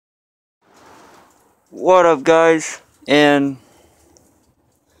What up, guys? And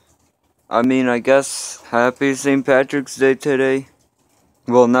I guess happy St. Patrick's Day today.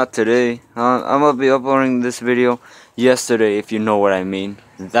 Well, not today. I'm gonna be uploading this video yesterday, if you know what I mean.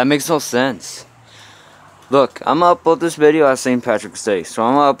 That makes no sense. Look, I'm gonna upload this video at St. Patrick's Day, so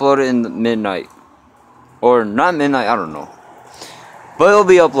I'm gonna upload it in the midnight. Or not midnight, I don't know. But it'll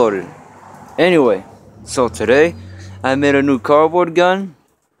be uploaded. Anyway, so today, I made a new cardboard gun.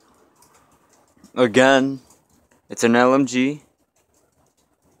 Again, it's an LMG.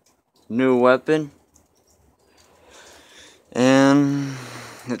 New weapon. And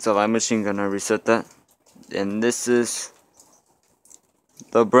it's a light machine gun. I reset that. And this is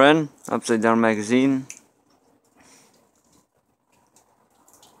the Bren upside down magazine.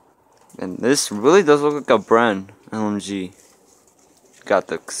 And this really does look like a Bren LMG. Got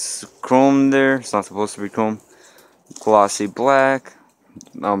the chrome there. It's not supposed to be chrome. Glossy black.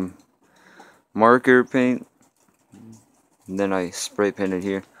 Marker paint. And then I spray painted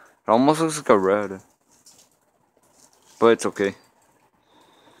here. It almost looks like a red. But it's okay.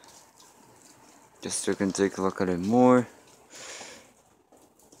 Just so you can take a look at it more.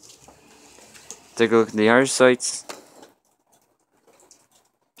 Take a look at the iron sights.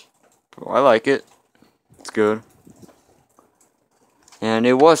 I like it. It's good. And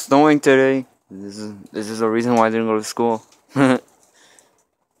it was snowing today. This is the reason why I didn't go to school.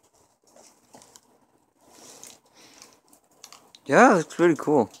 Yeah, it's pretty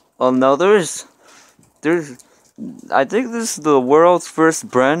cool. Now there's I think this is the world's first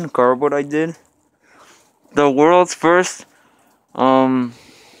Bren cardboard I did. The world's first Bren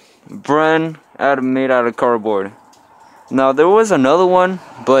made out of cardboard. Now there was another one,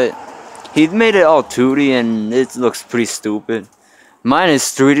 but he made it all 2D and it looks pretty stupid. Mine is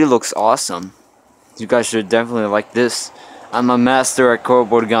 3D, looks awesome. You guys should definitely like this. I'm a master at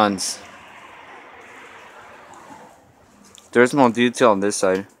cardboard guns. There's more detail on this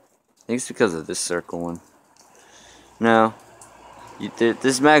side. I think it's because of this circle one. Now,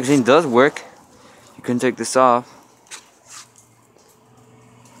 this magazine does work. You can take this off.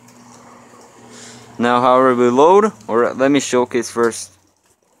 Now, how to reload, or let me showcase first.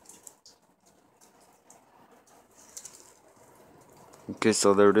 Okay,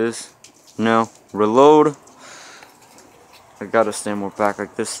 so there it is. Now, reload. I gotta stand more back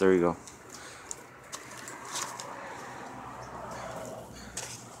like this. There you go.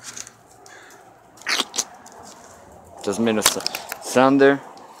 Just made a sound there.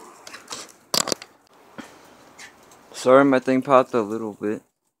 Sorry, my thing popped a little bit.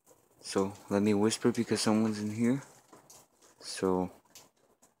 So let me whisper because someone's in here. So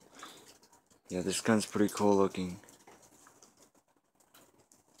yeah, this gun's pretty cool looking.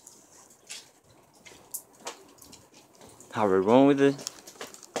 How we run with it?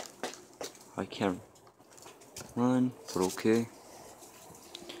 I can't run, but okay.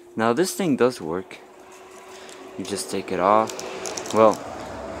 Now this thing does work. You just take it off. Well,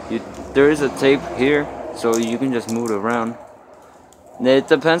 there is a tape here, so you can just move it around. It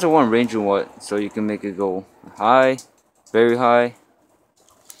depends on what range you want, so you can make it go high, very high.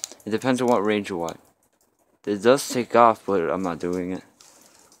 It depends on what range you want. It does take off, but I'm not doing it.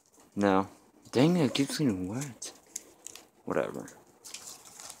 Now, dang it keeps getting wet. Whatever.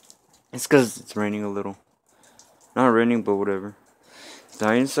 It's because it's raining a little. Not raining, but whatever. The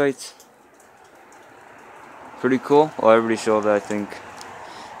iron sights. Pretty cool. Well, I already showed that, I think.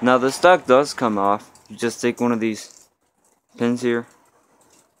 Now the stock does come off. You just take one of these pins here.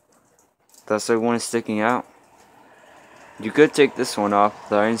 That's like one is sticking out. You could take this one off,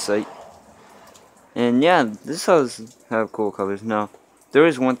 the iron sight. And yeah, this does have cool colors. Now, there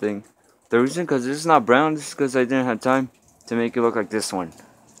is one thing. The reason because this is not brown, this is because I didn't have time to make it look like this one.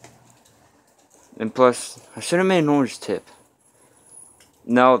 And plus, I should have made an orange tip.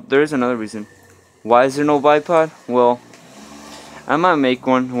 Now, there is another reason. Why is there no bipod? Well, I might make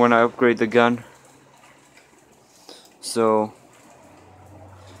one when I upgrade the gun. So,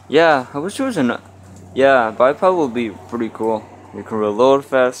 yeah, I wish there was yeah, bipod will be pretty cool. You can reload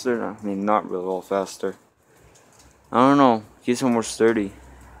faster. I mean, not reload faster. I don't know. Keeps it more sturdy.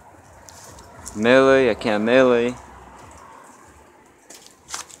 Melee, I can't melee.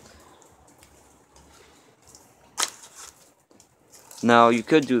 Now, you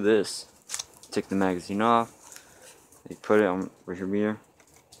could do this. Take the magazine off. You put it on right here.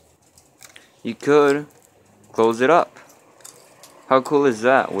 You could close it up. How cool is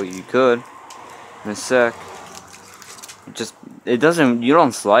that? Well, you could. In a sec. It doesn't, you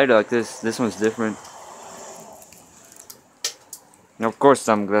don't slide it like this. This one's different. Now, of course,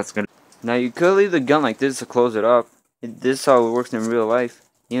 that's gonna. Now, you could leave the gun like this to close it up. This is how it works in real life.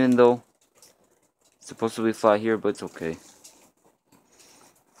 Even though It's supposed to be flat here, but it's okay.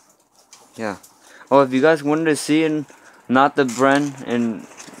 Yeah. Oh, if you guys wanted to see it, not the Bren and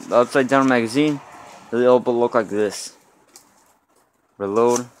the upside down magazine, it'll look like this.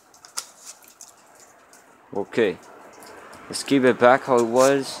 Reload. Okay. Let's keep it back how it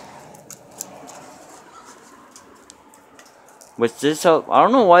was. With this up, I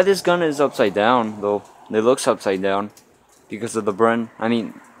don't know why this gun is upside down though. It looks upside down because of the Bren. I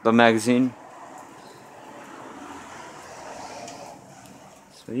mean, the magazine.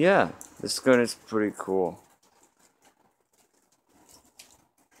 So yeah, this gun is pretty cool.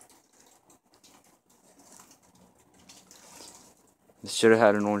 This should have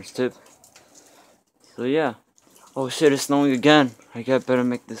had an orange tip. So yeah. Oh shit, it's snowing again. I better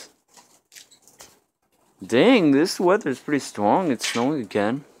make this. Dang, this weather is pretty strong. It's snowing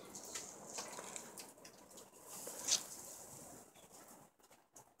again.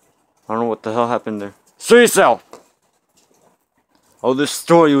 I don't know what the hell happened there. Show yourself! I'll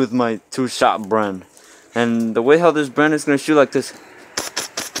destroy you with my 2-shot Bren. And the way how this Bren is gonna shoot like this.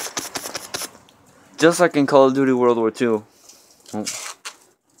 Just like in Call of Duty World War II. Oh.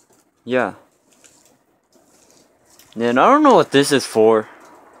 Yeah. And I don't know what this is for.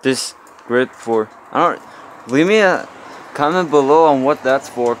 This grip for. Leave me a comment below on what that's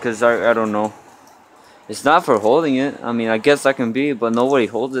for, cause I don't know. It's not for holding it. I mean, I guess that can be, but nobody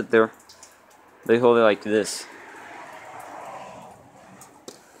holds it there. They hold it like this.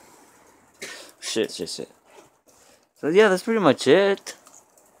 Shit. So yeah, that's pretty much it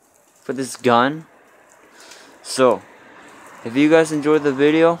for this gun. So, if you guys enjoyed the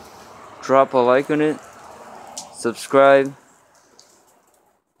video, drop a like on it, subscribe,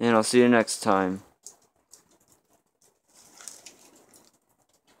 and I'll see you next time.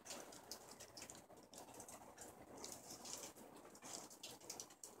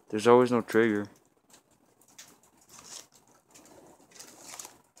 There's always no trigger.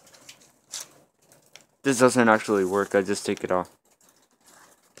 This doesn't actually work, I just take it off.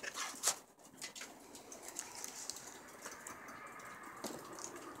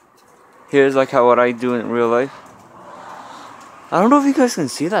 Here's like what I do in real life. I don't know if you guys can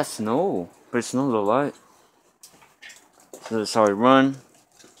see that snow, but it snows a lot. So this is how I run.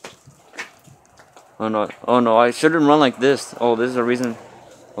 Oh no, I shouldn't run like this. Oh, this is a reason.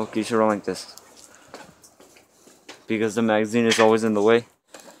 Okay, you should run like this. Because the magazine is always in the way.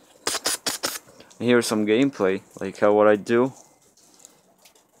 And here's some gameplay, like what I do.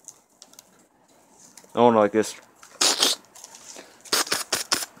 Oh no, like this.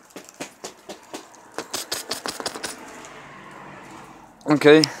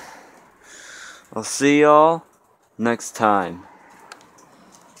 Okay. I'll see y'all next time.